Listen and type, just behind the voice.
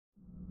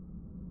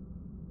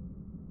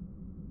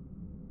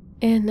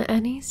In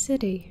any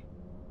city,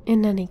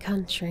 in any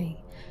country,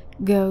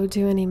 go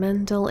to any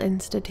mental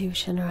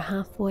institution or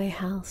halfway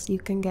house you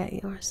can get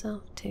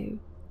yourself to.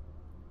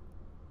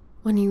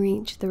 When you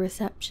reach the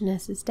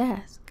receptionist's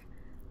desk,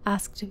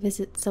 ask to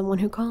visit someone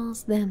who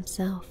calls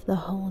themselves the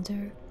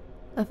holder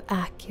of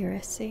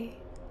accuracy.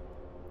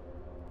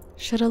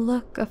 Should a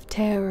look of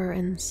terror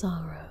and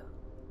sorrow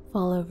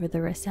fall over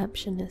the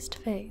receptionist's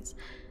face,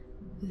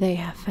 they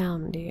have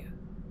found you,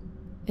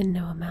 and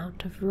no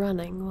amount of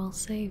running will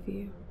save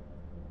you.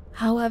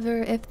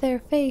 However, if their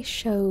face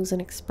shows an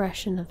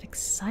expression of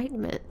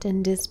excitement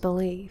and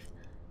disbelief,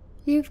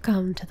 you've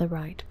come to the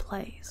right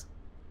place.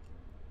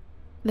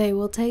 They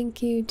will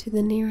take you to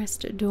the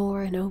nearest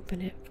door and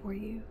open it for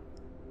you.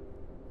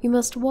 You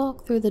must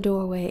walk through the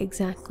doorway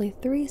exactly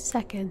 3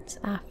 seconds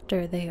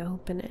after they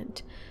open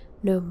it,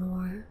 no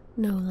more,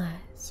 no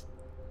less.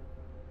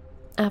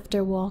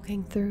 After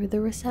walking through,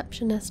 the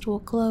receptionist will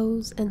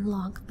close and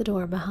lock the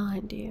door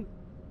behind you.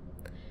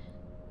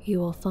 You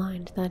will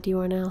find that you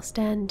are now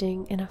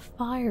standing in a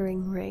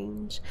firing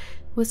range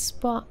with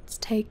spots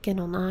taken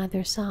on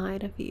either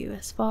side of you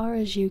as far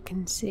as you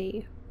can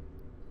see.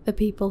 The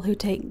people who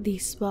take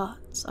these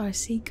spots are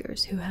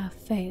seekers who have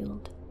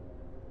failed.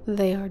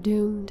 They are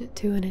doomed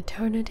to an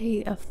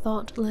eternity of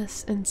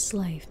thoughtless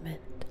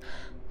enslavement,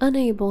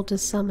 unable to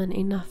summon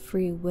enough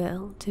free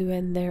will to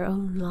end their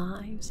own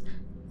lives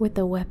with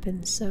a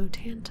weapon so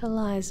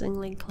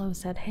tantalizingly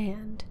close at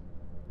hand.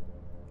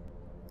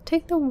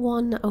 Take the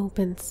one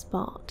open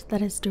spot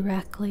that is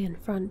directly in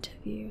front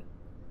of you.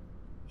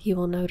 You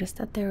will notice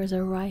that there is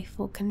a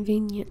rifle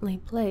conveniently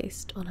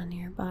placed on a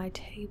nearby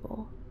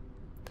table.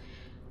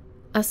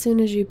 As soon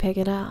as you pick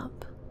it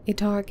up, a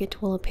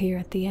target will appear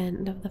at the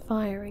end of the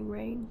firing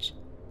range.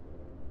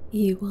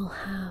 You will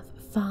have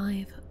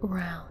 5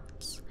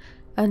 rounds,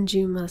 and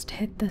you must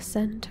hit the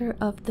center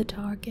of the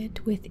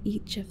target with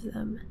each of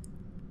them.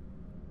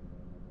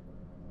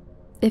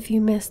 If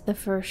you miss the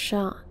first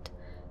shot,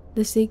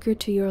 the seeker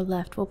to your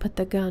left will put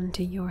the gun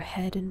to your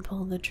head and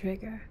pull the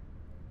trigger.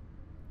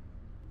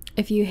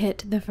 If you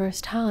hit the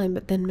first time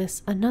but then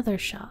miss another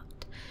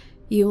shot,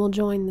 you will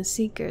join the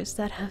seekers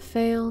that have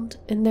failed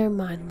in their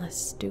mindless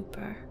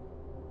stupor.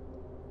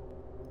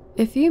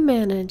 If you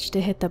manage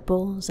to hit the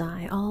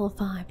bullseye all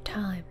 5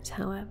 times,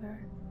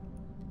 however,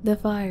 the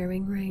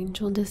firing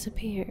range will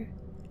disappear,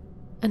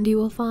 and you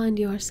will find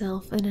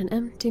yourself in an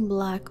empty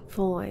black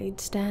void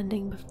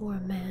standing before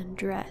a man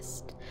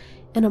dressed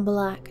in a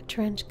black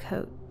trench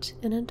coat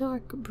and a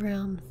dark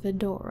brown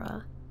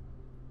fedora,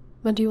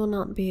 but you will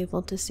not be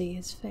able to see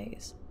his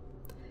face.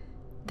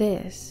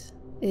 This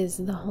is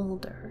the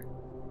holder.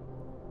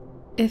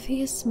 If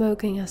he is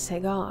smoking a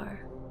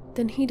cigar,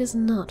 then he does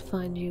not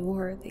find you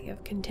worthy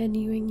of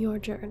continuing your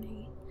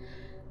journey,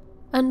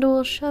 and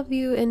will shove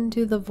you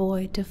into the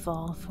void to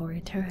fall for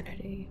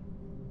eternity.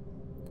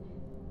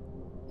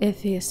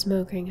 If he is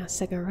smoking a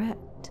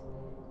cigarette,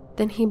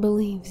 then he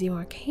believes you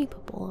are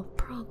capable of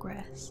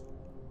progress.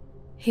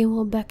 He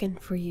will beckon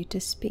for you to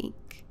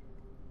speak.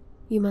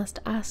 You must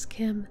ask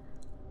him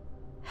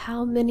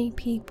how many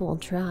people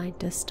tried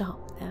to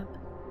stop them.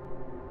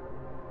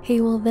 He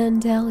will then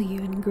tell you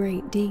in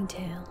great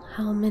detail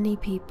how many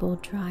people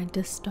tried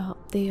to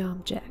stop the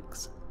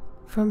objects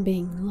from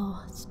being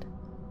lost,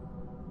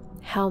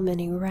 how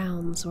many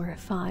rounds were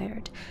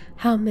fired,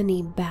 how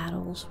many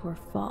battles were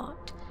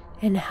fought,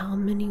 and how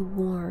many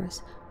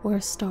wars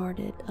were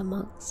started,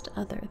 amongst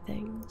other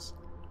things.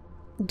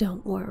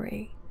 Don't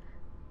worry.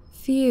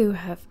 Few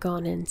have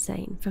gone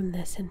insane from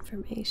this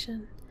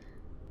information.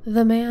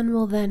 The man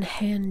will then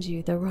hand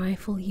you the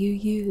rifle you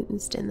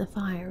used in the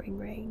firing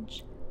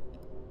range.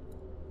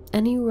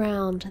 Any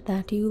round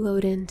that you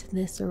load into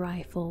this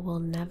rifle will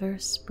never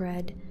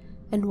spread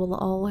and will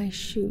always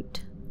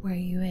shoot where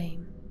you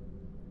aim.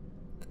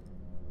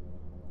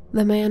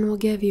 The man will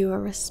give you a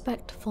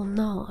respectful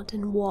nod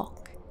and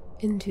walk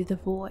into the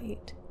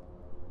void.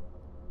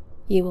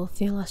 You will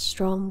feel a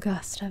strong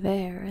gust of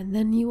air, and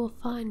then you will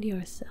find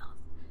yourself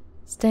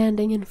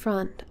standing in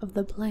front of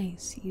the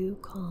place you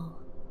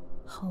call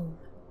home.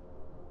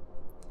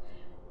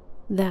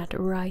 That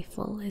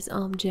rifle is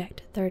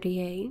Object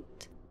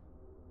 38.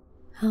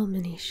 How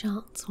many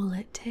shots will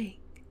it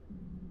take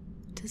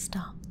to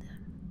stop them?